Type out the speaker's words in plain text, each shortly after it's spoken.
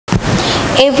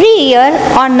Every year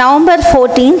on November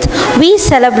 14th, we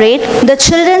celebrate the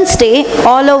Children's Day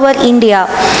all over India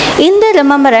in the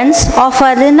remembrance of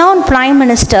our renowned Prime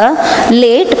Minister,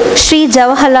 late Shri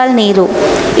Jawaharlal Nehru.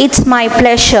 It's my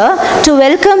pleasure to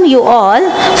welcome you all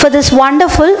for this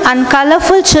wonderful and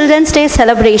colorful Children's Day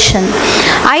celebration.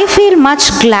 I feel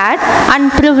much glad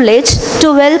and privileged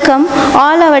to welcome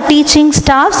all our teaching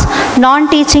staffs,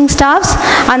 non-teaching staffs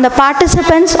and the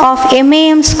participants of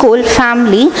MAM School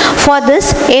family for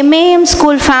this MAM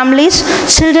School Family's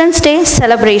Children's Day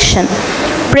celebration.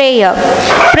 Prayer.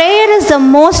 Prayer is the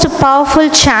most powerful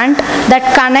chant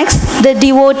that connects the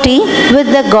devotee with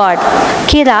the God.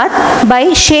 Qiraat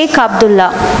by Sheikh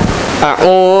Abdullah.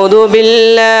 أعوذ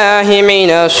بالله من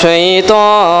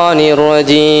الشيطان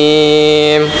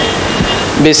الرجيم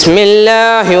بسم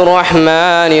الله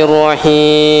الرحمن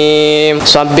الرحيم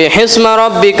سبح اسم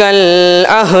ربك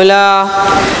الأعلى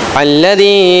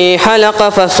الذي خلق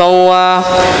فسوى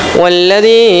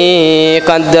والذي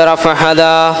قدر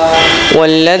فهدى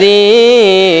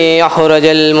والذي أخرج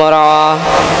المرعى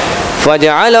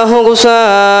فجعله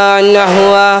غثاء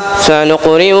نحوا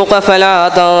سنقرئك فلا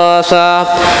تنسى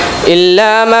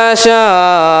إلا ما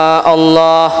شاء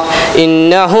الله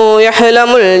إنه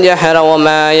يعلم الجهر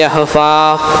وما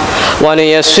يخفى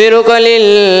ونيسرك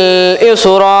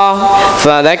لليسرى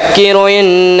فذكر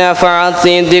إن نفعت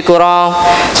الذكرى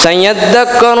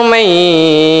سيذكر من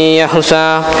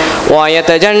يخشى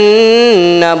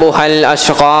ويتجنبها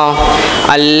الأشقى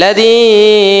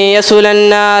الذي يصلى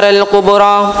النار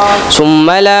الكبرى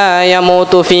ثم لا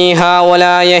يموت فيها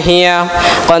ولا يحيا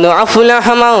قد أفلح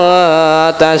من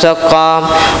تزكى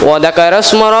وذكر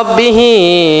اسم ربه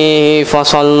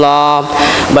فصلى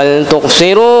بل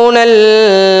تؤثرون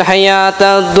الحياة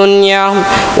الدنيا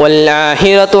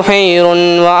والآخرة خير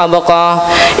وأبقى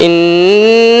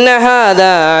إن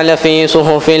هذا لفي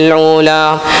صحف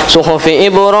الأولى صحف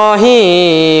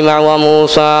إبراهيم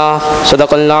وموسى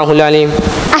صدق الله العليم.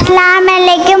 السلام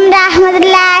عليكم ورحمة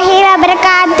الله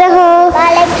وبركاته.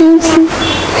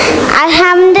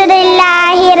 الحمد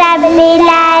لله رب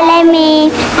العالمين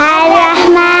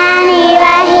الرحمن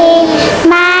الرحيم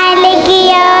مالك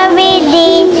يوم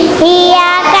الدين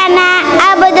إياك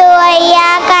نعبد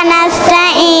وإياك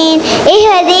نستعين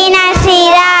اهدنا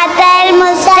الصراط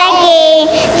المستقيم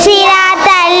صراط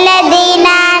الذين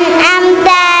أنعمت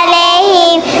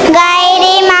عليهم غير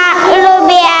المغضوب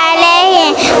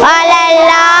عليهم ولا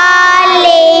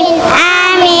الضالين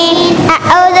آمين.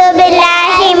 أعوذ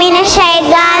بالله من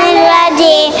الشيطان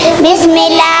الرجيم بسم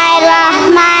الله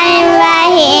الرحمن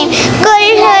الرحيم قل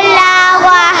هو الله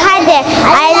أحد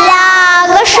الله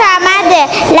الصمد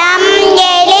لم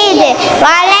يلد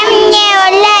ولم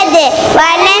يولد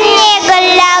ولم يكن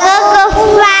له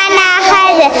كفوا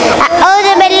أحد. أعوذ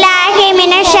بالله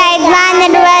من الشيطان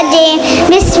الرجيم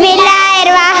بسم الله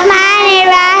الرحمن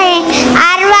الرحيم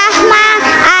الرحمن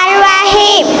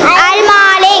الرحيم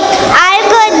المالك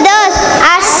القدوس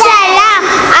السلام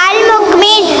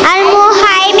المؤمن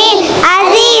المهيمن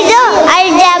العزيز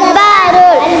الجبار.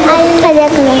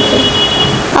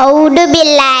 أعوذ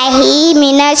بالله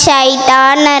من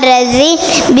الشيطان الرجيم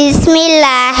بسم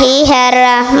الله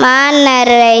الرحمن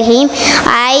الرحيم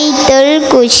آية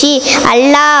الكرسي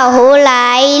الله لا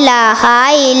إله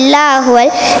إلا هو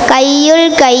الحي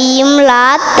القيوم لا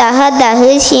تأخذه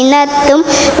سنة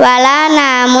ولا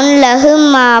نوم له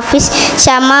ما في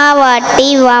السماوات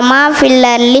وما في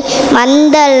الأرض من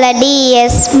ذا الذي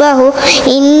يشفع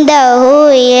عنده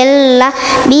إلا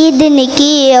بإذنه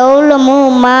يعلم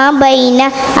ما بين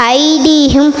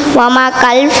أيديهم وما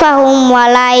خلفهم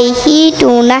ولا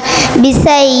يحيطون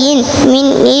بشيء من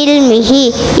علمه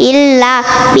إلا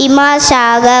بما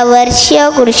شاء وسع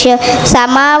كرسيه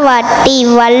السماوات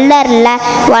والأرض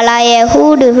ولا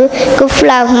يئوده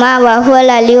حفظهما وهو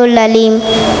العلي العظيم.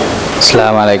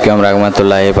 Assalamualaikum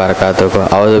warahmatullahi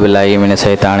wabarakatuh. A'udhu billahi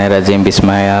minasyaitanir rajim.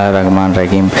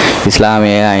 Bismillahirrahmanirrahim.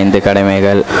 இஸ்லாமிய 5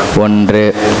 கடமைகள்: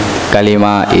 1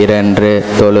 கலிமா, 2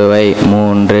 தொழுவை,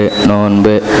 3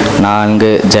 நோன்பு,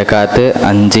 4 ஜகாத்து,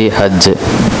 5 ஹஜ்.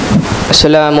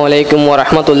 السلام عليكم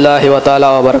ورحمة الله وتعالى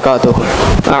وبركاته.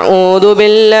 أعوذ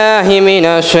بالله من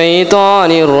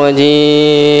الشيطان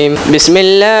الرجيم بسم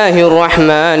الله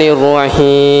الرحمن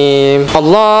الرحيم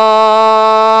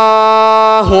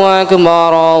الله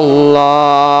أكبر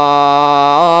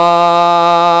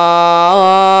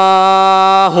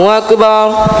الله أكبر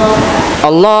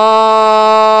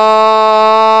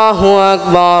الله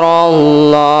أكبر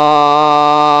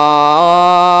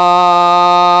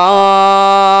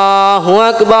الله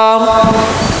أكبر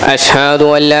أشهد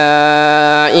أن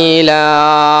لا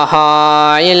إله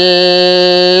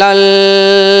إلا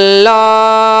الله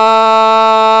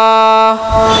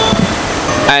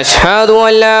أشهد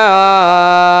أن لا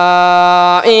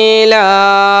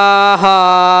إله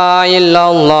إلا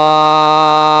الله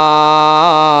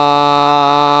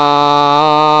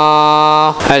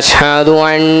أشهد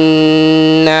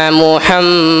أن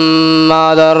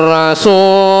محمدا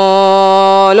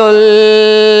رسول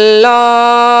الله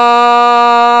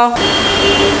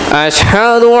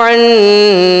أشهد أن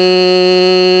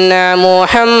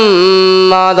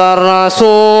محمدا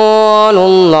رسول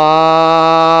الله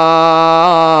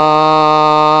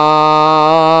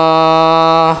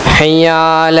حي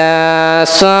على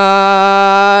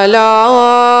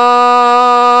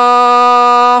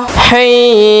الصلاة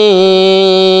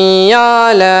حي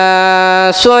على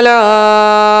الصلاة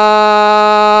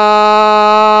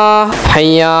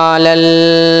حي على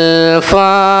الفلاح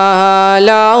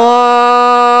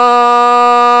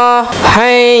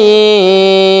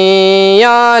حي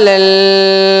على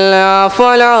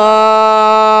الفلاح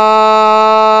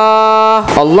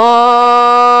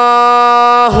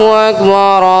الله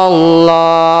أكبر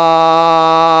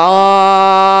الله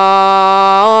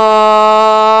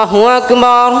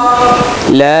أكبر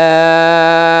لا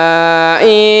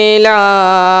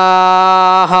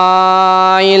إله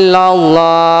إلا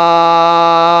الله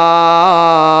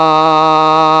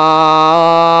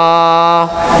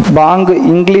Bang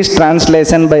English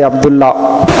translation by Abdullah.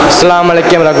 Assalamu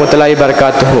alaikum warahmatullahi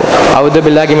wabarakatuh. A'udhu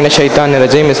billahi minash shaitanir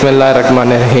rajim. Bismillahir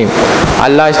rahmanir rahim.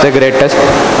 Allah is the greatest.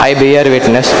 I bear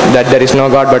witness that there is no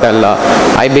God but Allah.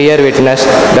 I bear witness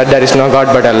that there is no God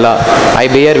but Allah. I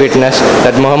bear witness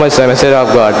that Muhammad is the messenger of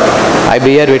God. I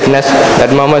bear witness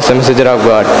that Muhammad is the messenger of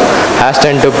God.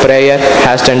 Hasten to prayer,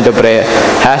 hasten to prayer.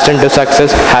 Hasten to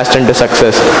success, hasten to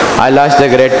success. Allah is the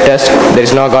greatest. There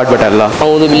is no God but Allah.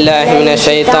 أعوذ بالله من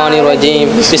الشيطان الرجيم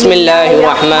بسم الله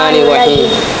الرحمن الرحيم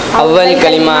أول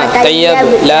كلمة طيب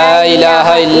لا إله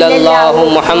إلا الله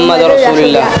محمد رسول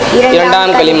الله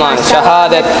இரண்டாம் கலிமா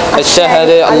ஷஹாதத்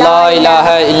அஷ்ஹது அல்லா இலாஹ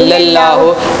இல்லல்லாஹு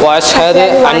வ அஷ்ஹது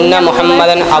அன்ன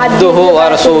முஹம்மதன் அப்துஹு வ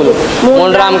ரசூலுஹு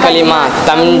மூன்றாம் கலிமா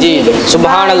தம்ஜீத்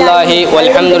சுப்ஹானல்லாஹி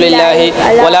வல்ஹம்துலில்லாஹி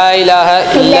வ லா இலாஹ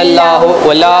இல்லல்லாஹு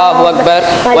வல்லாஹு அக்பர்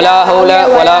வ லா ஹவுல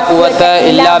வ லா குவத்த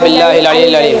இல்லா பில்லாஹில்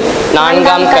அலியில் அலீம்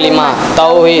நான்காம் கலிமா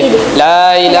தௌஹீத் லா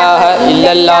இலாஹ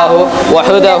இல்லல்லாஹு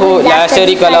வஹ்தஹு லா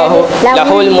ஷரீக லஹு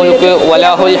லஹுல் முல்கு வ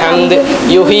லஹுல் ஹம்து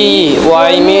யுஹ்யி வ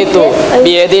யுமீது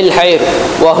பியதில் ஹைர்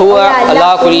வ ஹுவ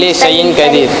அலா குல்லி ஷைஇன்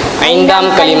கதீர் ஐந்தாம்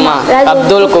கலிமா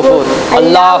அப்துல் குஃபூர்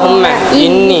அல்லாஹும்ம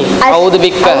இன்னி அஊது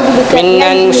பிக்க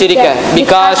மின்னன் முஷ்ரிக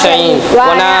பிகா ஷைஇன் வ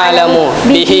நஅலமு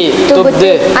பிஹி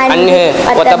துப்து அன்ஹு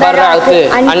வ தபர்ரஅத்து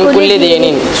அன் குல்லி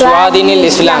தீனின் சுவாதினில்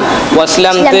இஸ்லாம்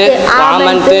வஸ்லம்து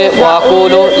ஆமன்து வ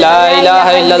அகூலு லா இலாஹ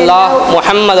இல்லல்லாஹ்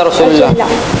முஹம்மது ரசூலுல்லாஹ்.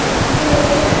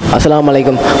 அஸ்ஸலாமு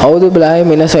அலைக்கும். அவுது பில்லாஹி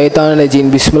மினஷ் ஷைத்தானிர் ரஜீம்.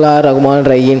 பிஸ்மில்லாஹிர் ரஹ்மானிர்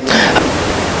ரஹீம்.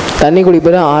 தண்ணி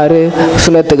குடிப்பது 6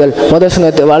 சுனத்துகள். முதல்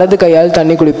சுனத்து வலது கையால்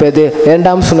தண்ணி குடிப்பது.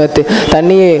 இரண்டாம் சுனத்து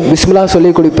தண்ணியை பிஸ்மில்லா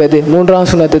சொல்லி குடிப்பது. மூன்றாம்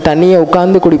சுனத்து தண்ணியை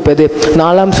உட்கார்ந்து குடிப்பது.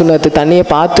 நாலாம் சுனத்து தண்ணியை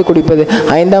பார்த்து குடிப்பது.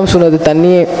 ஐந்தாம் சுனத்து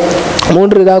தண்ணியை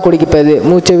 3 இதாக குடிப்பது,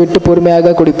 மூச்சை விட்டு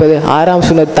பொறுமையாக குடிப்பது. ஆறாம்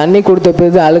சுனத்து தண்ணி கொடுத்த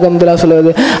பிறகு அல்ஹம்துலில்லாஹ்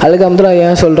சொல்வது. அல்ஹம்துலில்லாஹ்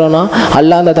ஏன் சொல்கிறோன்னா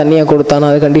அல்லாஹ் அந்த தண்ணியை கொடுத்தானோ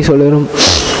அதை கண்டி சொல்லிடும்.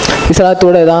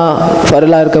 இஸ்லாத்தோட தான்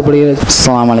ஃபர்லாக இருக்கப்படுகிறது.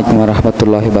 அஸ்ஸலாமு அலைக்கும்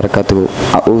வரஹ்மத்துல்லாஹி வபரகாத்துஹு.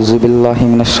 அஊஸு பில்லாஹி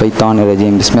மினஷ் ஷைத்தானிர்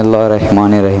ரஜீம். பிஸ்மில்லாஹிர்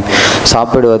ரஹ்மானிர் ரஹீம்.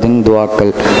 சாப்பிடுவதின்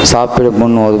துவாக்கள். சாப்பிடும்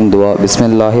முன் ஓதும் துவா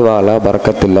பிஸ்மில்லாஹி வ அலா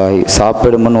பரக்கத்துல்லாஹி.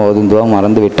 சாப்பிடும் முன் ஓதும் துவா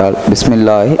மறந்துவிட்டால்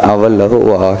பிஸ்மில்லாஹி அவல்லஹு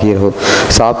வ ஆஹிருஹு.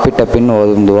 சாப்பிட்ட பின்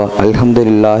ஓதும் துவா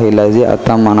அல்ஹம்துலில்லாஹி லஸி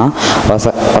அத்தமனா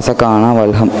வசகானா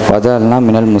வஜஅல்னா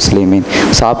மினல் முஸ்லிமீன்.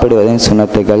 சாப்பிடுவதின்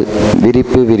சுன்னத்துகள்.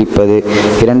 விரிப்பது.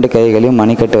 2 கைகளையும்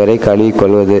மணிக்கட்டு வரை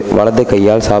கழுவிக்கொள்வது. வலது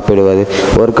கையால் சாப்பிடுவது.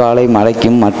 ஒரு காலை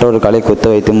மடக்கியும் மற்றொரு காலை குத்த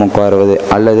வைத்தும் உட்காருவது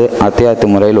அல்லது அத்தியாத்து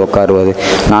முறையில் உட்காருவது.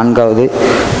 4வது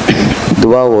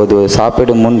துவா ஓதுவது.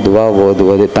 சாப்பிடும் முன் துவா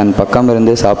ஓதுவது. தன்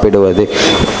பக்கமிருந்து சாப்பிடுவது.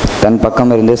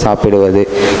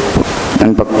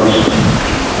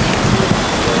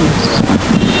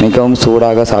 மிகவும்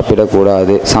சூடாக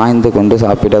சாப்பிடக்கூடாது. சாய்ந்து கொண்டு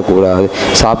சாப்பிடக்கூடாது.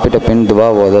 சாப்பிட்ட பின் துவா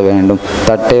ஓத வேண்டும்.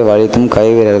 தட்டை வலித்தும்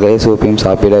கைவிரல்களை சூப்பியும்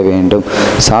சாப்பிட வேண்டும்.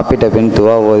 சாப்பிட்ட பின்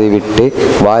துவா ஓதிவிட்டு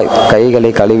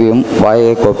கைகளை கழுவியும்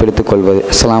வாயை கோப்பிடுத்துக் கொள்வது.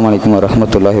 அஸ்ஸலாமு அலைக்கும்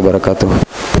வரஹ்மத்துல்லாஹி வபரகாத்துஹு.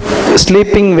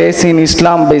 Sleeping ways in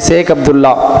Islam by Sheikh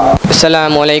Abdullah.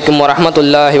 Assalamu alaikum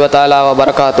warahmatullahi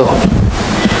wabarakatuh.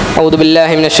 A'udhu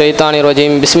billahi minash shaitanir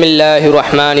rajim. Bismillahir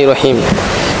rahmanir rahim.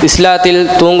 இஸ்லாத்தில்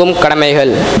தூங்கும்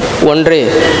கடமைகள். 1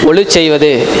 ஒளி செய்வது.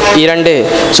 2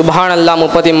 சுப்ஹானல்லாஹ்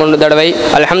 33 தடவை,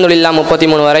 அல்ஹம்துலில்லாஹ்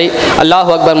 33 வரை, அல்லாஹு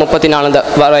அக்பர் 34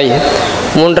 வரை.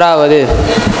 3வது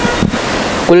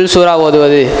குல் சூரா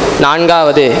ஓதுவது.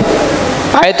 4வது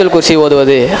ஆயத்துல் குர்சி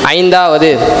ஓதுவது.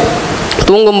 5வது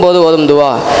தூங்கும்போது ஓதும்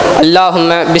துவா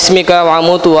அல்லாஹும்ம பிஸ்மிக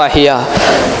வஅமூது வாஹியா.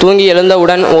 தூங்கி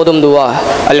எழுந்தவுடன் ஓதும் துவா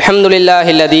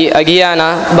அல்ஹம்துலில்லாஹில்லதி அகியானா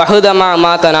பஹுதமா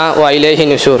மாதனா வ இலைஹி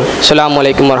நுஷூர். அஸ்ஸலாமு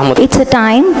அலைக்கும் வரஹ்மத்துல்லாஹி. It's a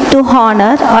time to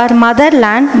honor our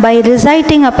motherland by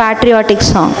reciting a patriotic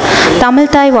song. Tamil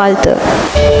Thai Valthu.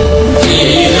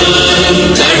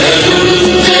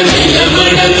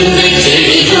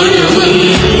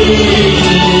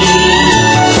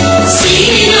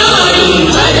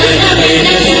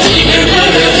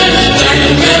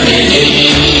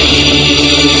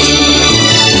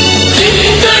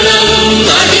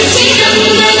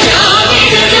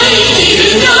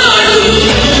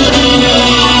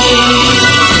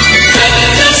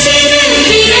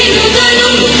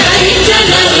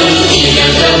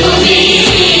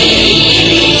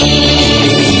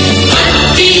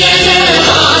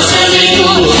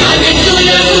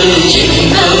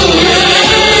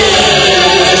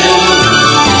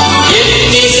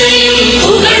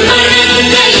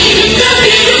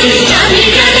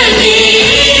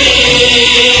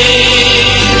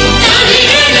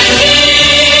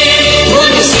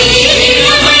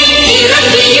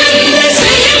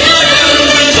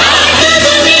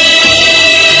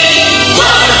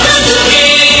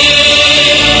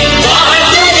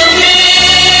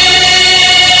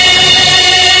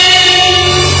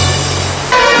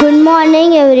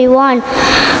 Everyone,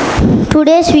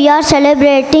 today we are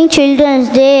celebrating Children's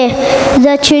Day.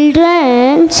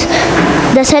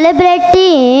 The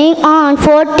celebrating on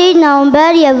 14 November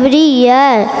every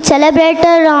year,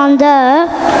 celebrated on the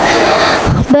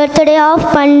birthday of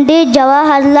Pandit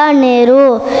Jawaharlal Nehru.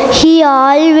 He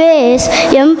always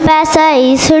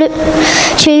emphasized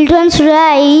children's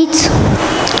rights,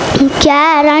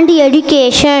 care and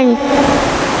education.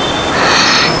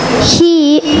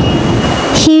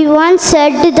 He once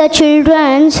said the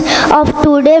children of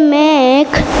today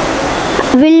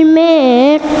will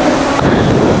make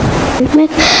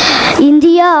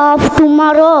India of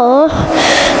tomorrow.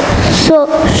 So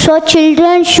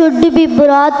children should be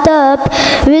brought up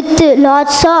with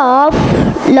lots of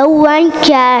love and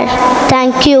care.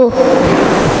 Thank you.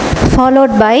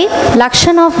 Followed by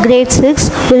Lakshan of grade 6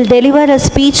 will deliver a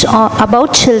speech about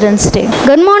Children's Day.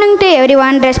 Good morning to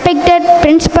everyone, respected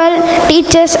principal,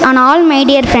 teachers and all my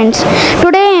dear friends.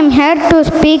 Today I am here to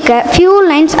speak a few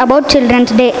lines about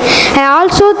Children's Day. I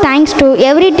also thanks to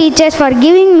every teacher for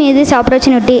giving me this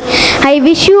opportunity. I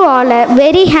wish you all a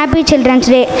very happy Children's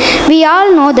Day. We all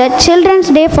know that Children's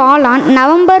Day fall on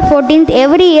November 14th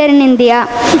every year in India.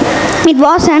 It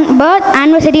was an birth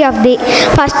anniversary of the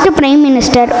first Prime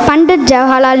Minister, Pandit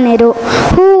Jawaharlal Nehru,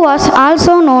 who was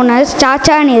also known as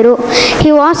Chacha Nehru.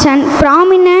 He was a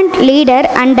prominent leader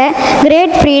and a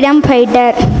great freedom fighter.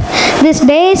 This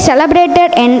day is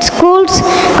celebrated in schools,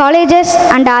 colleges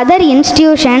and other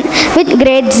institutions with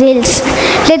great zeal.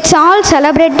 Let's all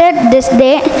celebrate this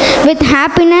day with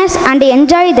happiness and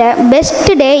enjoy the best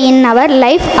day in our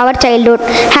life, our childhood.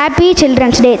 Happy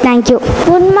Children's Day. Thank you.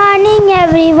 Good morning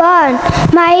everyone.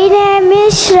 My name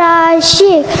is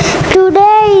Rashik.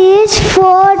 Today is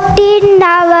 14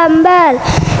 November.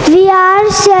 We are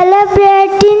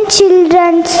celebrating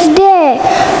Children's Day.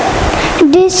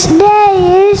 This day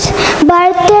is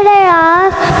birthday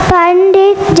of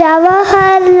Pandit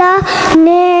Jawaharlal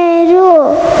Nehru.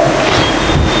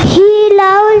 He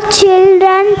loved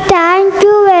children. Thank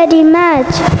you very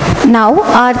much. Now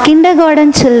our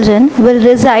kindergarten children will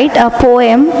recite a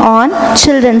poem on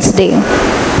Children's Day.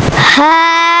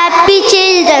 Happy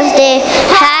Children's Day.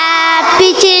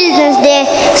 Happy Children's Day.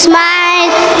 Smile,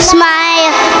 smile,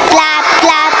 clap,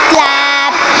 clap,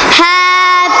 clap.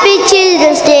 Happy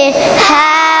Children's Day.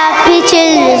 Happy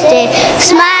Children's Day.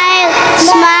 Smile,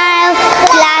 smile,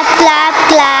 clap, clap,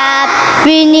 clap.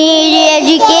 We need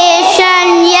education,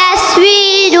 yes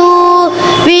we do.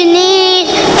 We need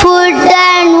food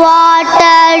and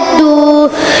water too.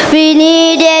 We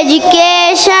need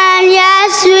education,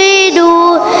 yes we do.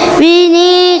 We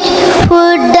need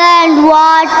food and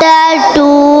water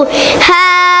too.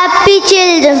 Happy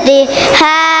Children's Day.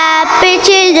 Happy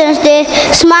Children's Day.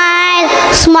 Smile,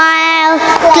 smile,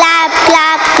 clap,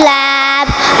 clap, clap.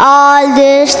 All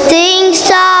these things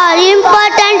are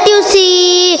important to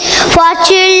see for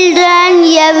children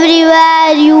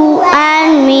everywhere, you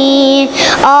and me.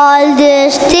 All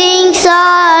these things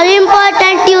are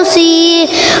important to see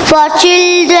for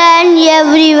children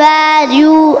everywhere,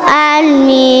 you and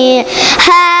me.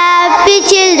 Happy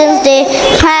Children's Day.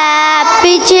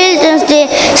 Happy Children's Day.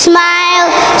 Smile,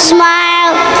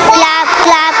 smile, clap,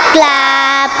 clap,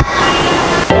 clap.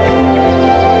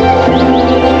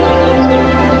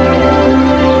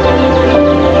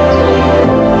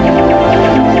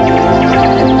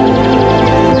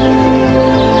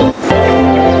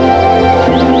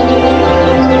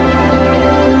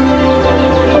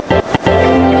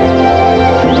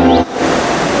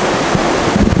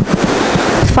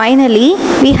 finally,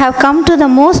 we have come to the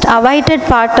most awaited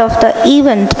part of the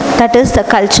event, that is the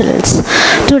culturals.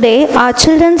 Today, our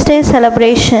Children's Day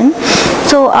celebration,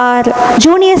 so our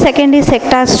junior secondary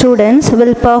sector students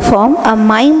will perform a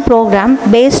mime program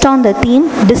based on the theme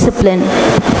discipline.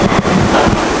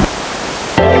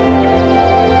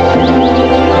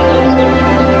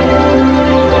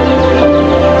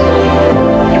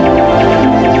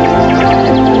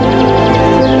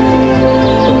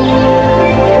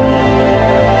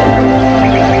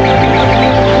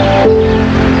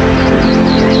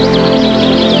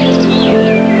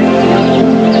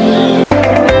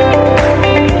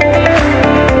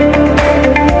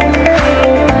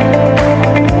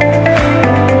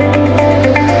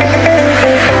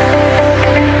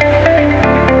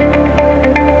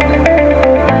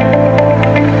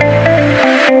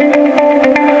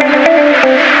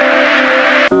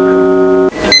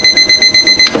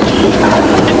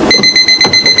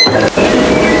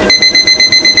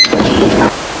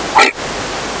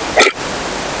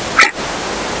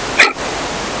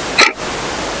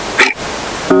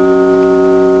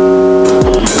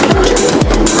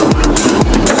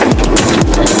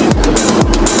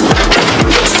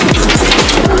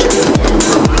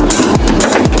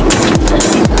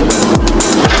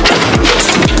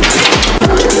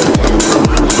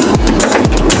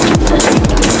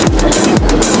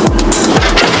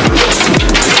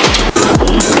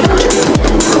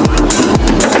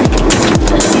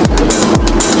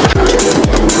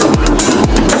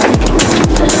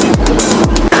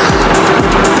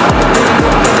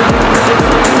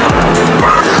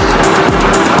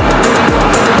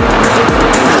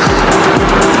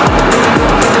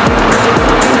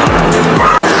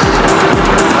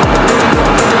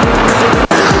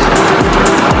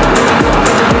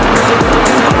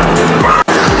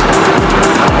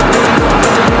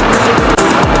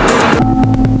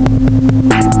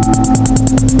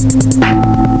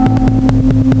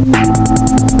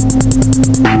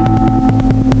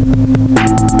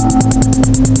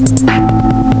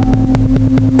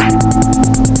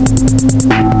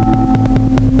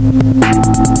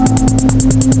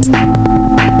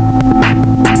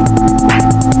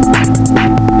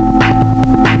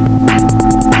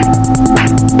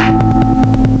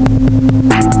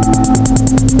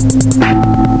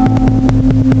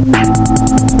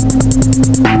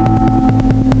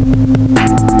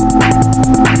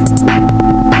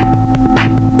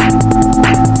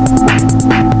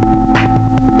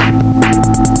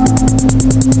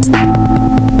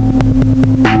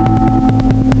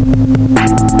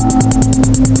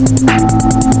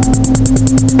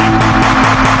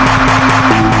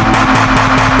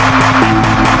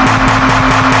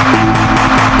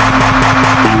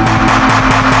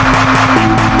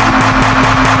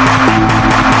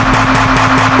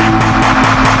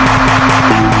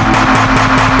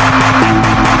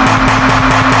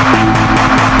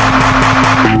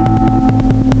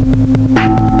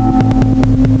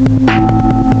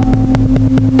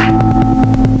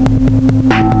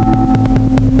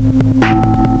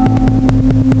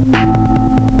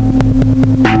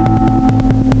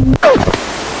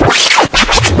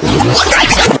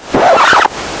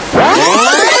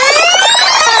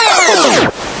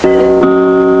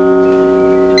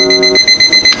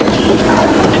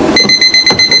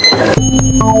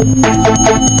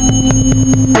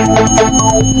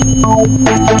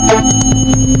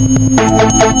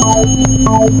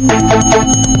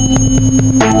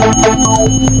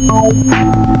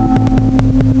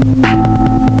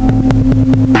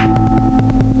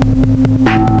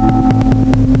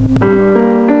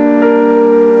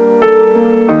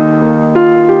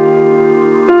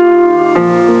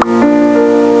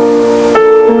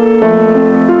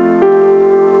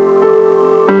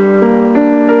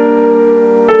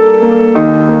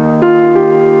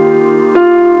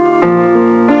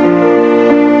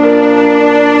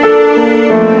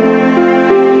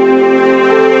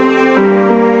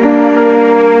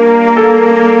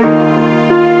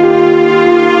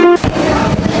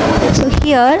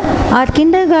 Our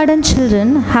kindergarten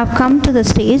children have come to the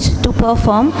stage to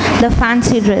perform the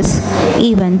fancy dress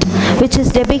event, which is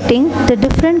depicting the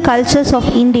different cultures of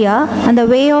India and the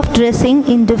way of dressing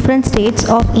in different states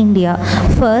of India.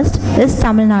 First is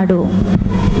Tamil Nadu.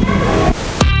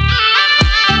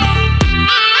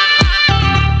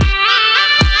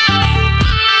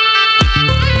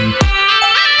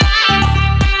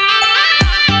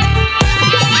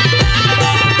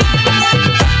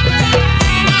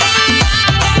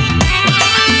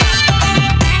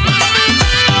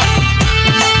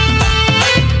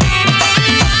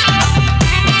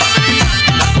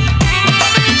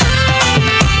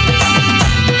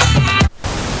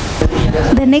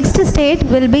 The next state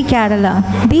will be Kerala.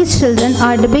 These children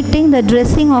are depicting the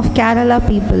dressing of Kerala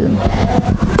people.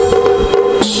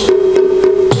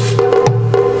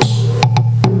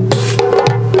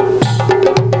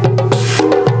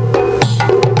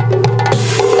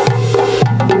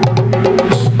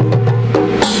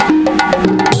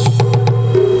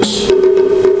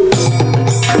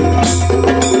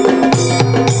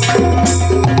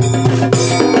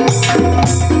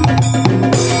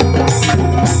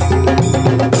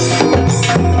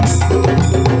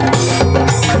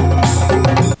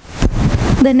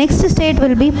 The next state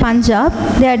will be Punjab.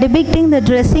 They are depicting the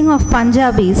dressing of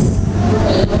Punjabis.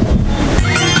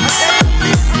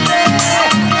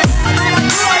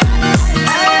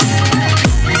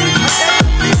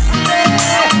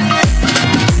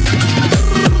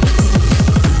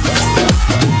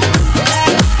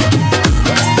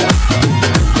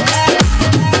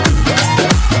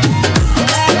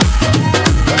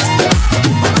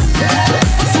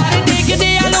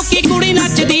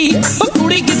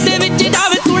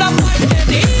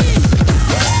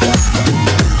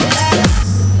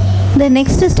 The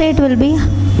next state will be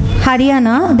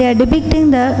Haryana. They are depicting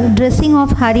the dressing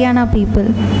of Haryana people.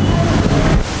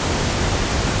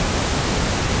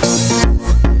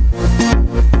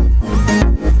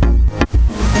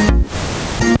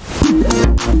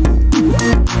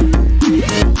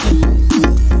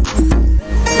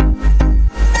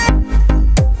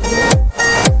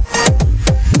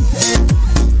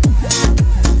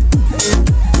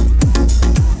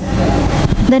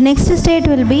 The next state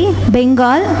will be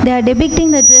Bengal. They are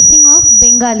depicting the dressing of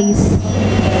Bengalis.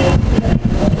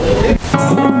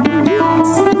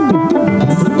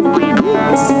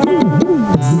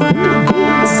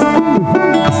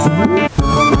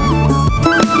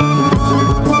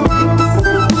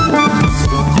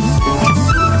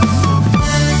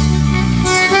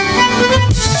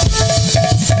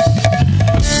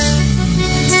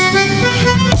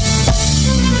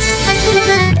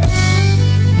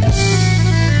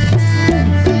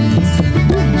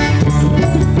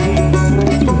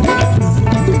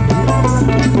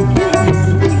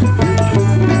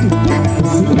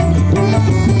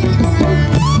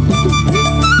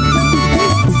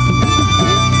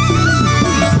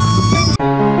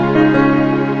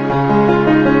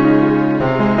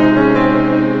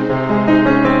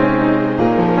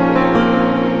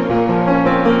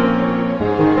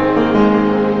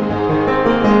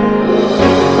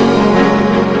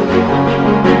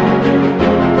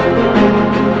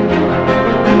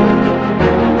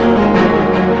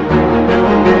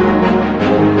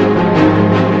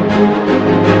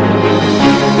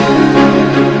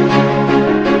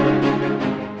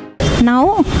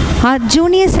 Now, our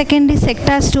junior secondary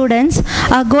sector students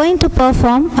are going to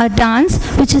perform a dance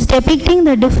which is depicting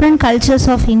the different cultures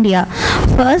of India.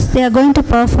 First, they are going to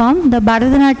perform the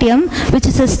Bharatanatyam, which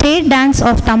is a state dance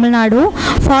of Tamil Nadu,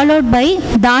 followed by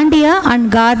Dandiya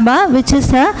and Garba, which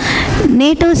is a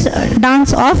native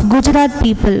dance of Gujarat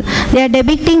people. They are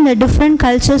depicting the different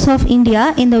cultures of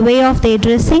India in the way of their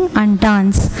dressing and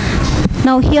dance.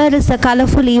 Now, here is the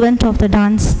colorful event of the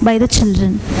dance by the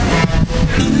children.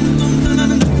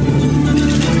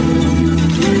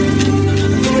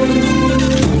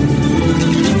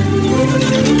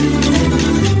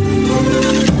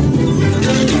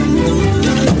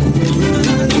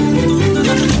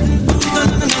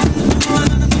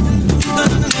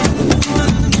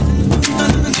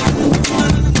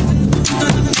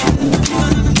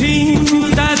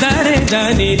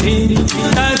 dani dim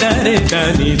tadare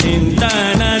dani dim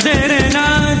tana dere na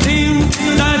dim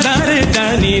tadare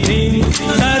dani dim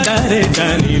tadare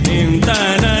dani dim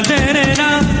tana dere na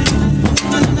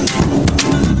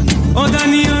o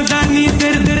dani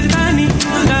der der dani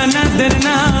tana der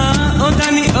na o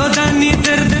dani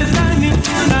der der dani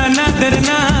tana der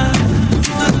na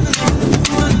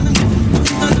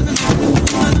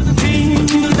dim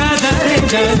tadare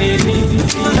dani dim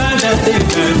tadare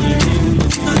dani dim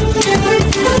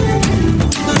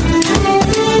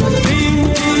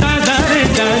tadare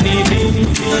dani dim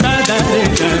tadare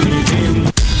dani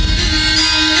dim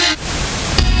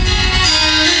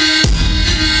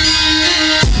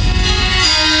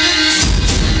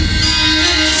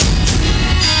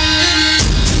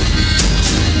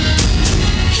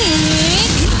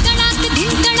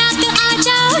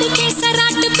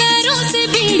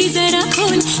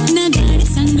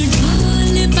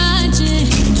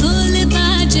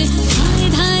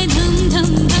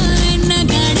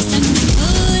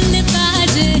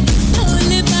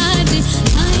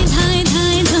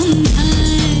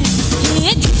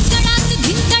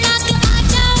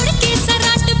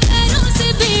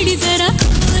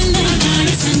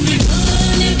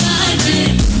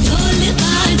Baje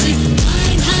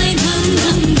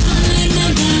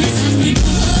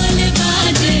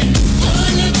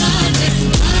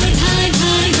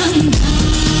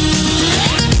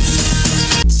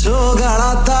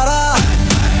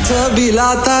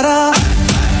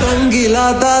रंगीला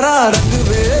तारा रंग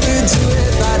बेर जुए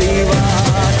तारी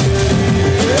बात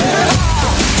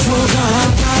छोगा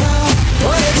तारा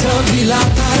ओए छबीला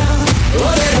तारा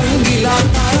ओए रंगीला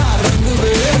तारा रंग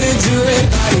बेर जुए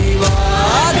तारी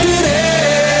बात रे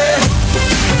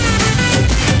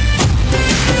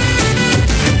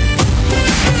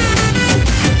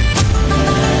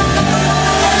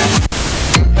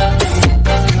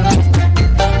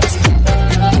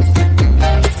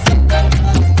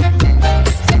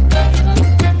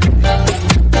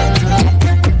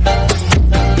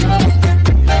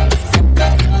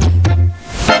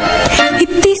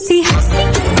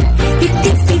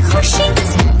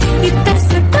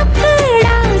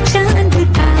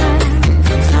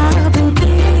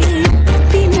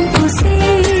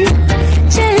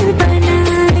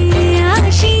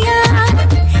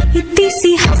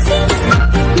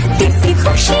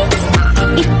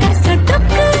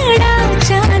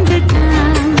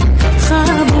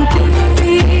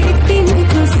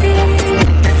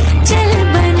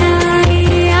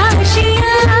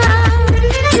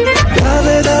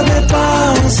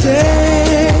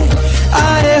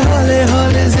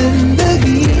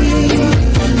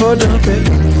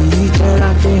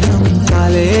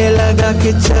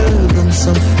के चल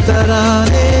गुमसुम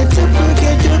तराने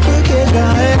चुप के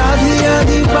गाए आधी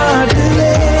आधी बात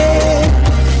ले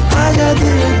आजा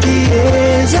दिल की ये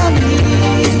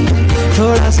ज़मीन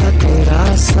थोड़ा सा तेरा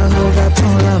सा होगा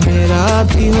थोड़ा मेरा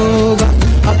भी होगा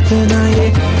अपना ये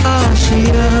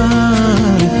आशिया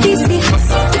किसी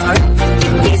हंसी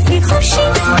किसी खुशी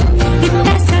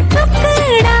इतना सा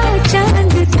टुकड़ा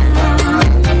चांद का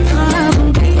ख्वाब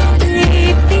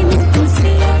मेरे दिन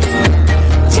तुझसे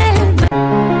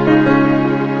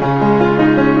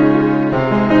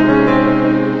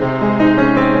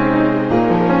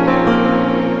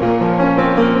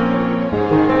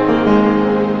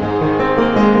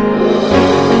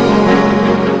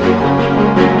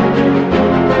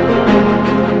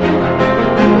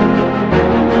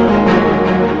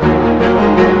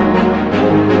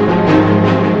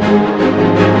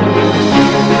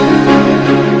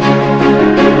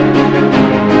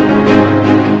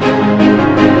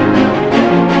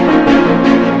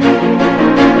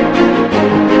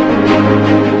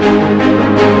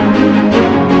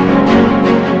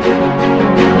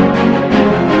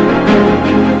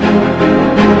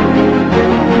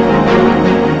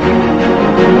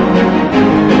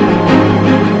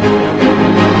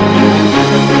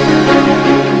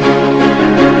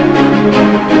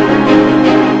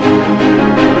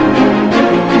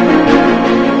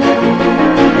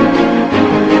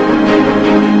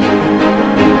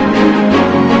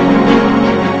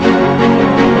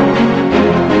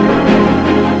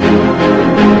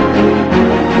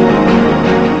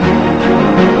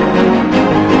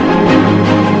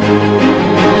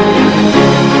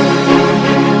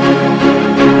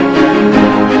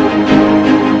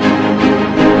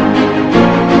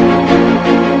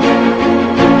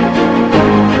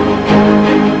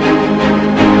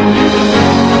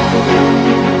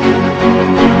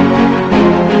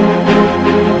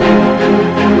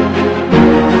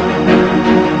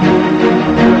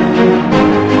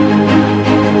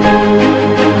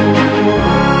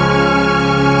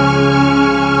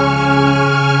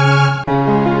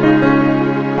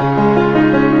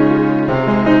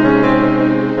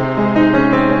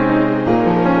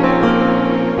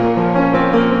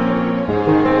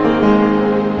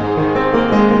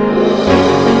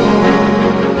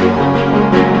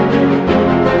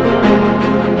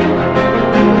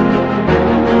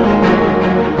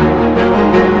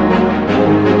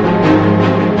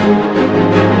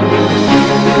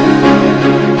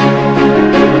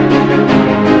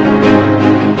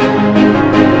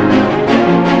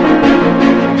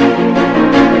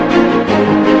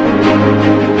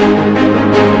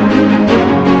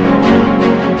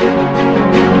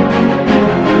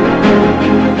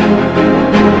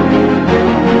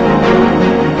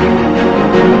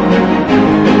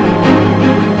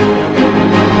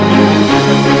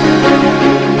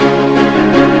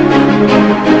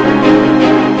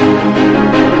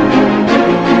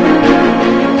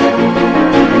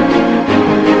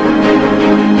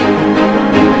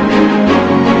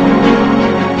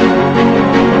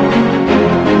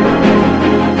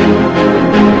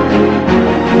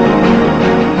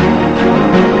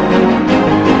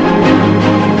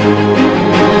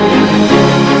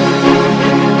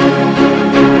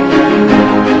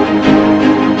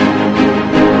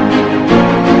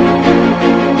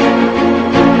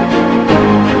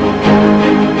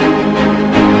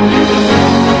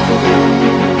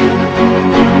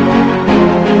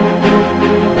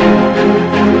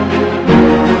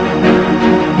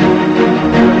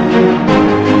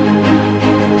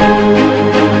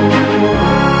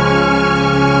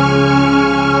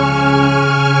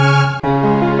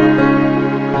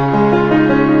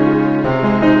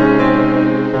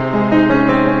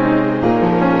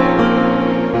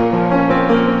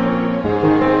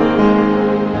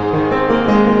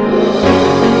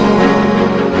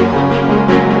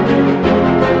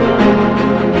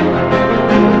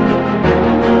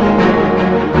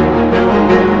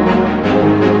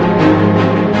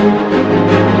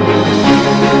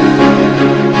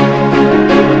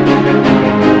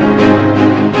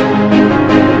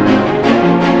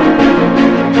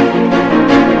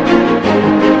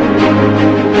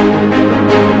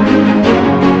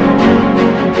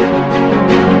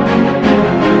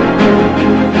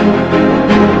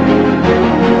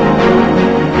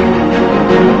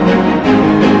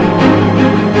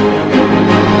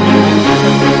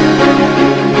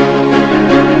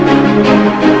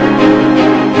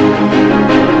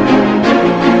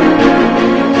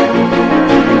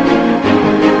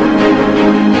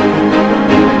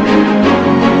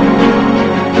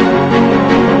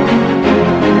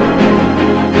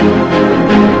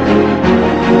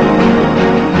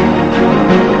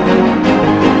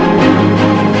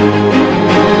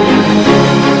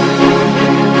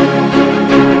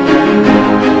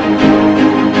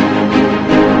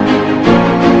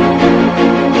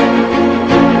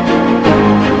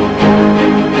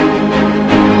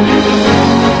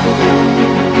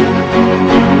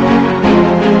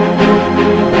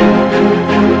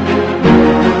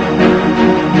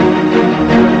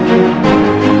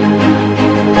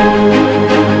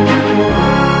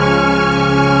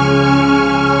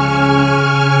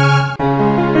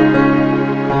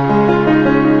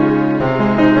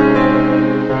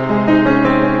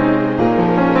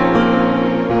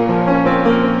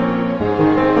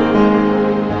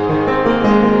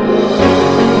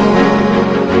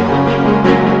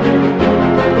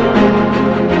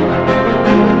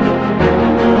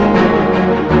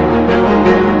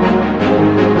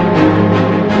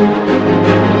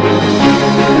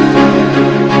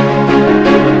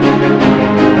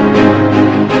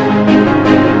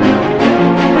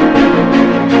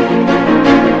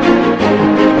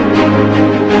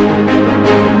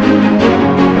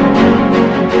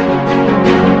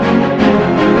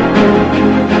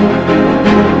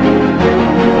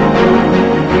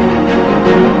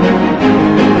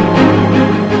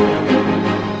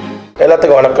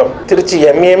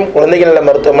திருச்சி MAM குழந்தைகள் நல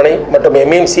மருத்துவமனை மற்றும்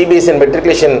MAM CBSE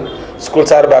மெட்ரிகுலேஷன் ஸ்கூல்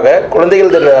சார்பாக குழந்தைகள்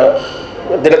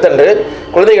தினத்தன்று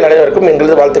குழந்தைகள் அனைவருக்கும்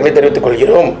எங்களது வாழ்த்துக்களை தெரிவித்துக்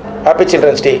கொள்கிறோம். Happy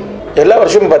children's day. எல்லா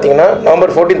வருஷமும் பார்த்தீங்கன்னா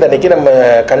நவம்பர் 14 அன்னைக்கு நம்ம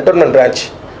கண்டோன்மெண்ட் பிரான்ச்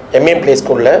MAM பிளே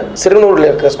ஸ்கூலில் சிறுநூரில்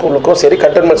இருக்கிற ஸ்கூலுக்கும் சரி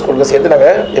கண்டோன்மெண்ட் ஸ்கூலுக்கும் சேர்த்து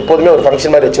நாங்கள் எப்போதுமே ஒரு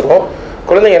ஃபங்க்ஷன் மாதிரி வச்சுருக்கோம்.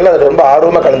 குழந்தைங்க எல்லாம் அதில் ரொம்ப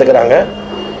ஆர்வமாக கலந்துக்கிறாங்க.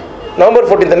 நவம்பர்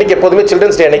 14 அன்னைக்கு எப்போதுமே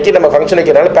சில்ட்ரன்ஸ் டே அன்னைக்கு நம்ம ஃபங்க்ஷன்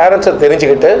வைக்கிறனால பேரண்ட்ஸை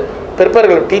தெரிஞ்சுக்கிட்டு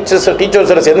ப்ரிப்பேர்கள்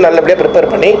டீச்சர்ஸோடு சேர்ந்து நல்லபடியாக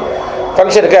ப்ரிப்பேர் பண்ணி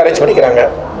ஃபங்க்ஷனுக்கு அரேஞ்ச் பண்ணிக்கிறாங்க.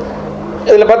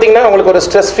 இதில் பார்த்தீங்கன்னா அவங்களுக்கு ஒரு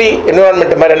ஸ்ட்ரெஸ் ஃப்ரீ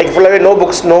என்விரான்மெண்ட் மாதிரி அன்றைக்கி ஃபுல்லாகவே no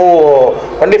books no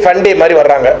only fun டே மாதிரி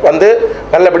வர்றாங்க. வந்து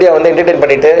நல்லபடியாக வந்து என்டர்டெயின்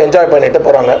பண்ணிவிட்டு என்ஜாய் பண்ணிவிட்டு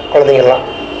போகிறாங்க குழந்தைங்கள்லாம்.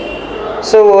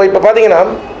 ஸோ இப்போ பார்த்தீங்கன்னா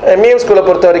MAM ஸ்கூலை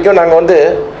பொறுத்த வரைக்கும் நாங்கள் வந்து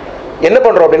என்ன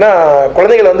பண்ணுறோம் அப்படின்னா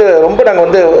குழந்தைகளை வந்து ரொம்ப நாங்கள்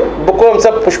வந்து புக்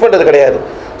ஹோம்ஸாக புஷ் பண்ணுறது கிடையாது.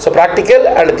 ஸோ ப்ராக்டிக்கல்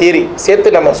அண்ட் தியரி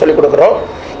சேர்த்து நம்ம சொல்லிக் கொடுக்குறோம்.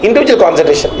 இண்டிவிஜுவல்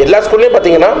கான்சன்ட்ரேஷன் எல்லா ஸ்கூல்லையும்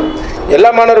பார்த்தீங்கன்னா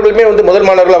எல்லா மாணவர்களுமே வந்து முதல்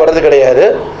மாணவர்களாக வர்றது கிடையாது.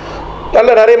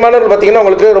 நிறைய மாணவர்கள் பார்த்தீங்கன்னா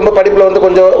அவங்களுக்கு ரொம்ப படிப்பில் வந்து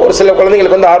கொஞ்சம் ஒரு சில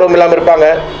குழந்தைங்களுக்கு வந்து ஆர்வம் இல்லாமல் இருப்பாங்க,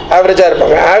 ஆவரேஜாக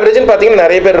இருப்பாங்க. ஆவரேஜ்னு பார்த்தீங்கன்னா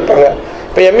நிறைய பேர் இருப்பாங்க.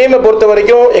 இப்போ MAM பொறுத்த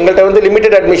வரைக்கும் எங்கள்கிட்ட வந்து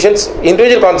limited admissions,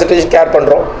 individual concentration care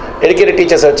பண்ணுறோம் டெடிகேட்டட்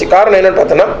டீச்சர்ஸை வச்சு. காரணம் என்னென்னு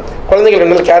பார்த்தோன்னா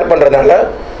குழந்தைங்களுக்கு நல்லா கேர் பண்ணுறதுனால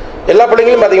எல்லா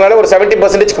பிள்ளைங்களும் பார்த்தீங்கன்னா ஒரு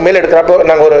 70% மேலே எடுக்கிறப்போ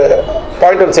நாங்கள் ஒரு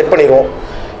பாயிண்ட் ஒன்று செட் பண்ணிடுவோம்.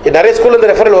 நிறைய ஸ்கூலில் இந்த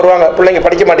ரெஃபரல் வருவாங்க, பிள்ளைங்க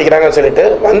படிக்க மாட்டேங்கிறாங்கன்னு சொல்லிட்டு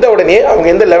வந்த உடனே அவங்க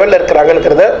எந்த லெவலில்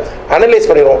இருக்கிறாங்கங்கிறத அனலைஸ்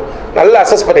பண்ணிடுவோம். நல்லா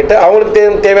அசஸ் பண்ணிவிட்டு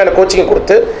அவங்களுக்கு தேவையான கோச்சிங்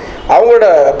கொடுத்து அவங்களோட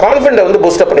கான்ஃபிடென்ட்டை வந்து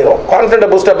பூஸ்டப் பண்ணிடுவோம். கான்ஃபிடென்ட்டை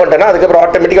பூஸ்டப் பண்ணிட்டேன்னா அதுக்கப்புறம்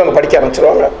ஆட்டோமேட்டிக்காக அவங்க படிக்க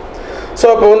ஆரம்பிச்சிருவாங்க. ஸோ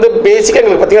அப்போ வந்து பேசிக்காக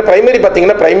எங்களுக்கு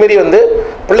பார்த்தீங்கன்னா ப்ரைமரி வந்து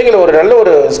பிள்ளைங்களை ஒரு நல்ல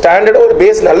ஒரு ஸ்டாண்டர்ட் ஒரு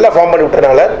பேஸ் நல்லா ஃபார்ம் பண்ணி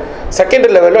விட்டனால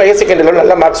செகண்டரி லெவலும் ஹையர் செகண்டரி லெவலும்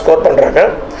நல்லா மார்க் ஸ்கோர் பண்ணுறாங்க.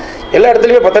 எல்லா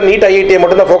இடத்துலையுமே பார்த்தா நீட் IIT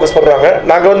மட்டும் தான் ஃபோக்கஸ் பண்ணுறாங்க.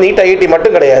 நாங்கள் வந்து நீட் IIT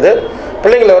மட்டும் கிடையாது,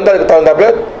 பிள்ளைங்களை வந்து அதுக்கு தகுந்தாப்புல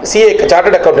CA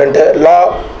சார்ட்டர்ட் அக்கௌண்டன்ட்டு, லா,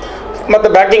 மற்ற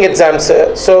பேங்கிங் எக்ஸாம்ஸு,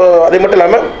 ஸோ அது மட்டும்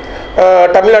இல்லாமல்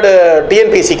தமிழ்நாடு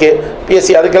TNPSCக்கு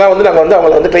PSC அதுக்கெல்லாம் வந்து நாங்கள் வந்து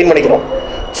அவங்கள வந்து ட்ரெயின் பண்ணிக்கிறோம்.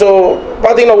 ஸோ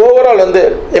பார்த்தீங்கன்னா ஓவரால் வந்து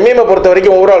MAM பொறுத்த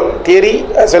வரைக்கும் overall theory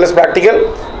as well as practical,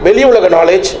 வெளி உலக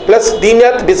நாலேஜ் ப்ளஸ்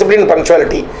தீனியாத் டிசிப்ளின்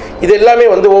பங்க்சுவாலிட்டி இது எல்லாமே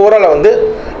வந்து ஓவராலாக வந்து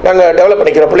நாங்கள் டெவலப்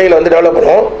பண்ணிக்கிறோம், பிள்ளைகளை வந்து டெவலப்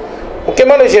பண்ணுவோம்.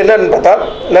 முக்கியமான விஷயம் என்னன்னு பார்த்தா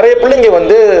நிறைய பிள்ளைங்க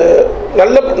வந்து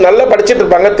நல்லா படிச்சுட்டு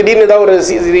இருப்பாங்க, திடீர்னு ஏதாவது ஒரு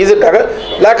ரீசனுக்காக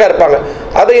லேக்காக இருப்பாங்க.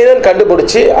 அதை என்னன்னு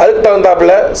கண்டுபிடிச்சி அதுக்கு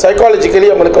தகுந்தாப்புல சைக்காலஜிக்கலி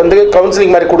அவங்களுக்கு வந்து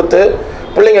கவுன்சிலிங் மாதிரி கொடுத்து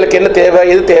பிள்ளைங்களுக்கு என்ன தேவை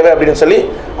எது தேவை அப்படின்னு சொல்லி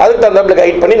அதுக்கு தகுந்தாப்புல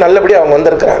கைட் பண்ணி நல்லபடியாக அவங்க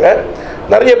வந்திருக்கிறாங்க.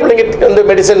 நிறைய பிள்ளைங்க வந்து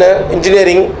மெடிசனு,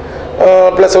 இன்ஜினியரிங்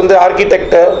ப்ளஸ் வந்து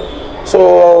ஆர்கிடெக்டு, ஸோ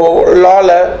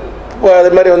லாவில் அது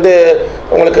மாதிரி வந்து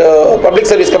உங்களுக்கு பப்ளிக்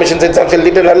சர்வீஸ் கமிஷன்ஸ் எக்ஸாம்ஸ்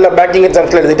எழுதிட்டு நல்ல பேங்கிங்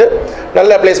எக்ஸாம்ஸில் எழுதிட்டு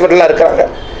நல்ல பிளேஸ்மெண்ட்லாம் இருக்கிறாங்க.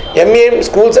 MAM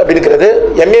ஸ்கூல்ஸ் அப்படிங்கிறது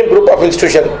MAM குரூப் ஆஃப்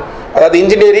இன்ஸ்டியூஷன், அதாவது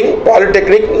engineering,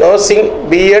 polytechnic, nursing,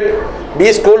 B.Ed,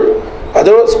 B school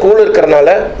அதோட ஸ்கூல் இருக்கிறனால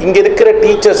இங்கே இருக்கிற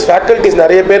டீச்சர்ஸ் ஃபேக்கல்ட்டிஸ்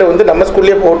நிறைய பேர் வந்து நம்ம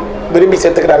ஸ்கூல்லேயே விரும்பி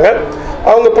சேர்த்துக்கிறாங்க.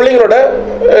 அவங்க பிள்ளைங்களோட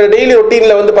டெய்லி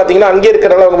ரொட்டீனில் வந்து பார்த்திங்கன்னா அங்கேயே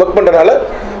இருக்கிறனால அவங்க ஒர்க் பண்ணுறதுனால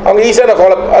அவங்க ஈஸியான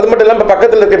ஃபாலோ. அது மட்டும் இல்லாமல் இப்போ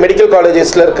பக்கத்தில் இருக்கிற மெடிக்கல்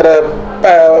காலேஜஸில் இருக்கிற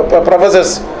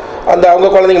ப்ரொஃபஸர்ஸ் அந்த அவங்க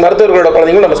குழந்தைங்க மருத்துவர்களோட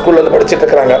குழந்தைங்களும் நம்ம ஸ்கூலில் வந்து படிச்சுட்டு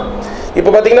இருக்கிறாங்க. இப்போ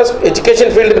பார்த்தீங்கன்னா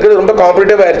எஜுகேஷன் ஃபீல்டு இருக்கிறது ரொம்ப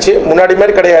காம்படிட்டிவ் ஆயிடுச்சு, முன்னாடி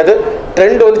மாதிரி கிடையாது,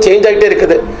 ட்ரெண்ட் வந்து சேஞ்ச் ஆகிட்டே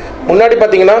இருக்குது. முன்னாடி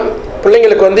பார்த்தீங்கன்னா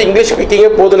பிள்ளைங்களுக்கு வந்து இங்கிலீஷ்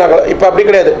ஸ்பீக்கிங்கே போதுனாங்களா, இப்போ அப்படி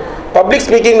கிடையாது, பப்ளிக்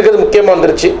ஸ்பீக்கிங்கிறது முக்கியமாக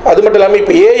வந்துருச்சு. அது மட்டும் இல்லாமல்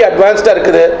இப்போ AI அட்வான்ஸ்டாக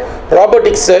இருக்குது,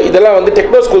 ராபோட்டிக்ஸ் இதெல்லாம் வந்து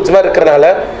டெக்னோ ஸ்கூல்ஸ் மாதிரி இருக்கிறனால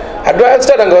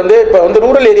அட்வான்ஸ்டாக நாங்கள் வந்து இப்போ வந்து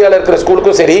ரூரல் ஏரியாவில் இருக்கிற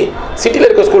ஸ்கூலுக்கும் சரி சிட்டியில்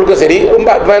இருக்கிற ஸ்கூலுக்கும் சரி ரொம்ப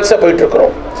அட்வான்ஸ்டாக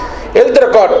போயிட்டுருக்குறோம். Health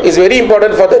record is very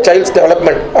important for the child's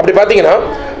development. அப்படி பார்த்தீங்கன்னா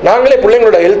நாங்களே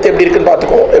பிள்ளைங்களோட ஹெல்த் எப்படி இருக்குன்னு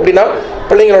பார்த்துக்குவோம். எப்படின்னா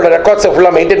பிள்ளைங்களோட ரெக்கார்ட்ஸை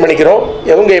ஃபுல்லாக மெயின்டைன் பண்ணிக்கிறோம்.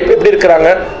 இவங்க எப்படி இருக்கிறாங்க,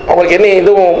 அவங்களுக்கு என்ன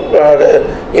எதுவும்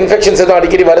இன்ஃபெக்ஷன்ஸ் எதுவும்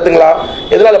அடிக்கடி வருதுங்களா,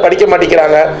 எதனால் படிக்க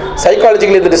மாட்டேங்கிறாங்க,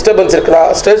 சைக்காலஜிக்கலி இது டிஸ்டர்பன்ஸ் இருக்குதா,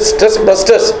 ஸ்ட்ரெஸ்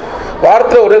பஸ்டர்ஸ்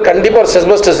வாரத்தில் ஒரு கண்டிப்பாக ஒரு ஸ்ட்ரெஸ்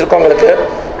பஸ்டர்ஸ் இருக்கும் அவங்களுக்கு.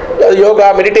 யோகா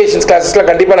மெடிடேஷன்ஸ்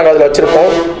கிளாஸஸ்லாம் கண்டிப்பாக நாங்கள் அதில்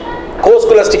வச்சுருப்போம்.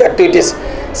 கோஸ்குலாஸ்டிக் ஆக்டிவிட்டீஸ்,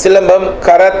 சிலம்பம்,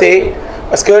 கராத்தே,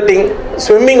 ஸ்கேர்ட்டிங்,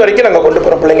 ஸ்விம்மிங் வரைக்கும் நாங்கள் கொண்டு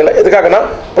போகிறோம் பிள்ளைங்களை. எதுக்காகனா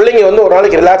பிள்ளைங்க வந்து ஒரு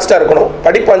நாளைக்கு ரிலாக்ஸ்டாக இருக்கணும்,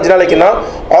 படிப்பு 5 நாளைக்குன்னா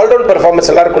ஆல்ரவுண்ட் பெர்ஃபார்மன்ஸ்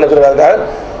எல்லாம் இருக்கணுங்கிறதுக்காக.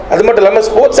 அது மட்டும் இல்லாமல்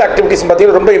ஸ்போர்ட்ஸ் ஆக்டிவிட்டீஸ்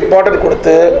பார்த்தீங்கன்னா ரொம்ப இம்பார்ட்டன்ட்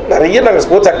கொடுத்து நிறைய நாங்கள்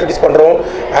ஸ்போர்ட்ஸ் ஆக்டிவிட்டீஸ் பண்ணுறோம்.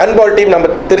 ஹேண்ட்பால் டீம் நம்ம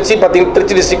திருச்சி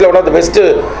டிஸ்ட்ரிக்டில் ஒன் ஆஃப் த பெஸ்ட்டு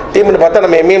டீம்னு பார்த்தா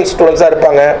நம்ம MAM ஸ்டூடெண்ட்ஸாக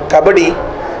இருப்பாங்க. கபடி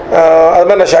அது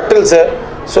மாதிரி நான் ஷட்டில்ஸு,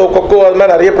 ஸோ கொக்கோ அது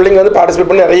மாதிரி நிறைய பிள்ளைங்க வந்து பார்ட்டிசிபேட்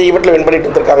பண்ணி நிறைய ஈவெண்ட்டில் வின் பண்ணிட்டு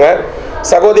இருந்திருக்காங்க.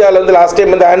 சகோதயாவில் வந்து லாஸ்ட்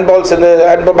டைம்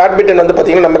வந்து பேட்மிண்டன் வந்து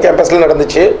பார்த்திங்கன்னா நம்ம கேம்பஸில்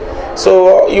நடந்துச்சு. ஸோ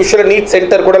யூஸ்வலாக நீட்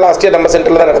சென்டர் கூட லாஸ்ட் இயர் நம்ம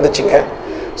சென்டரில் தான் நடந்துச்சுங்க.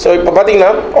 ஸோ இப்போ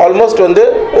பார்த்திங்கன்னா ஆல்மோஸ்ட் வந்து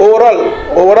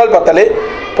ஓவரால் பார்த்தாலே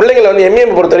பிள்ளைங்களை வந்து MAM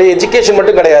பொறுத்தவரை எஜுகேஷன்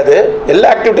மட்டும் கிடையாது, எல்லா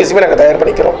ஆக்டிவிட்டீஸுமே நாங்கள் தயார்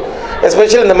பண்ணிக்கிறோம்.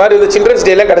 எஸ்பெஷலி இந்த மாதிரி வந்து சில்ட்ரன்ஸ்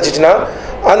டேலாம் கிடச்சிச்சின்னா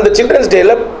அந்த சில்ட்ரன்ஸ்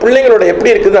டேயில் பிள்ளைங்களோட எப்படி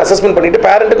இருக்குதுன்னு அசஸ்மெண்ட் பண்ணிவிட்டு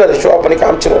பேரண்ட்டுக்கு அதை ஷோ அப் பண்ணி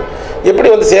காமிச்சிடும். எப்படி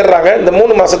வந்து சேர்றாங்க இந்த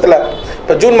 3 மாதத்தில்.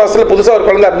 இப்போ ஜூன் மாதத்தில் புதுசாக ஒரு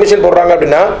குழந்தை அட்மிஷன் போடுறாங்க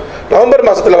அப்படின்னா நவம்பர்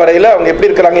மாதத்தில் வரையில் அவங்க எப்படி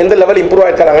இருக்கிறாங்க, எந்த லெவல் இம்ப்ரூவ்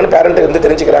ஆகிருக்கிறாங்கன்னு பேரண்ட்டு வந்து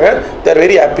தெரிஞ்சுக்கிறாங்க. தேர்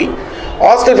வெரி ஹாப்பி.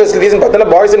 ஹாஸ்டல் ஃபெசிலிட்டிஸ்னு பார்த்தோன்னா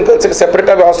பாய்ஸ் அண்ட் கேர்ள்ஸுக்கு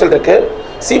செப்பரேட்டாகவே ஹாஸ்டல் இருக்குது.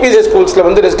 சிபிஎஸ்சி ஸ்கூல்ஸில்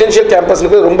வந்து ரெசிடென்ஷியல்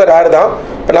கேம்பஸ்னுக்கு ரொம்ப ரேர் தான்.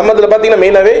 இப்போ நம்ம இதில் பார்த்தீங்கன்னா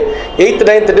மெயினாகவே 8th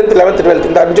 9th 10th 11th 12th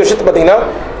இந்த 5 வருஷத்துக்கு பார்த்தீங்கன்னா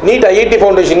நீட் ஐஐடி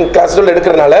ஃபவுண்டேஷன் கிளாஸ்கள்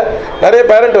எடுக்கிறனால நிறைய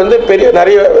பேரண்ட் வந்து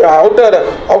நிறைய அவுட்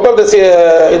ஆஃப் த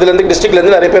இதுலேருந்து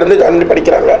டிஸ்ட்ரிக்ட்லேருந்து நிறைய பேர் வந்து ஜாயின் பண்ணி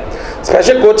படிக்கிறாங்க.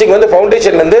 ஸ்பெஷல் கோச்சிங் வந்து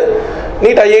ஃபவுண்டேஷன்லேருந்து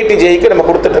நீட் ஐஐடி ஜேஇக்கு நம்ம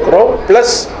கொடுத்துட்ருக்குறோம்.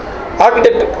 ப்ளஸ்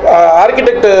ஆர்கிடெக்ட்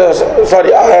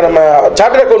நம்ம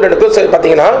சார்ட்டர்ட் அக்கௌண்டன்ட்டுக்கும்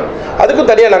பார்த்தீங்கன்னா அதுக்கும்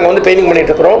தனியாக நாங்கள் வந்து ட்ரைனிங்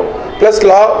பண்ணிகிட்ருக்குறோம். ப்ளஸ்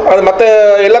லா அது மற்ற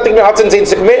எல்லாத்துக்குமே ஆர்ட்ஸ் அண்ட்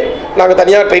சயின்ஸுக்குமே நாங்கள்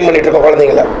தனியாக ட்ரெயின் பண்ணிகிட்ருக்கோம்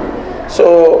குழந்தைங்கள. ஸோ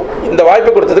இந்த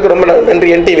வாய்ப்பு கொடுத்ததுக்கு ரொம்ப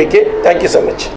நன்றி NTVக்கு. Thank you so much.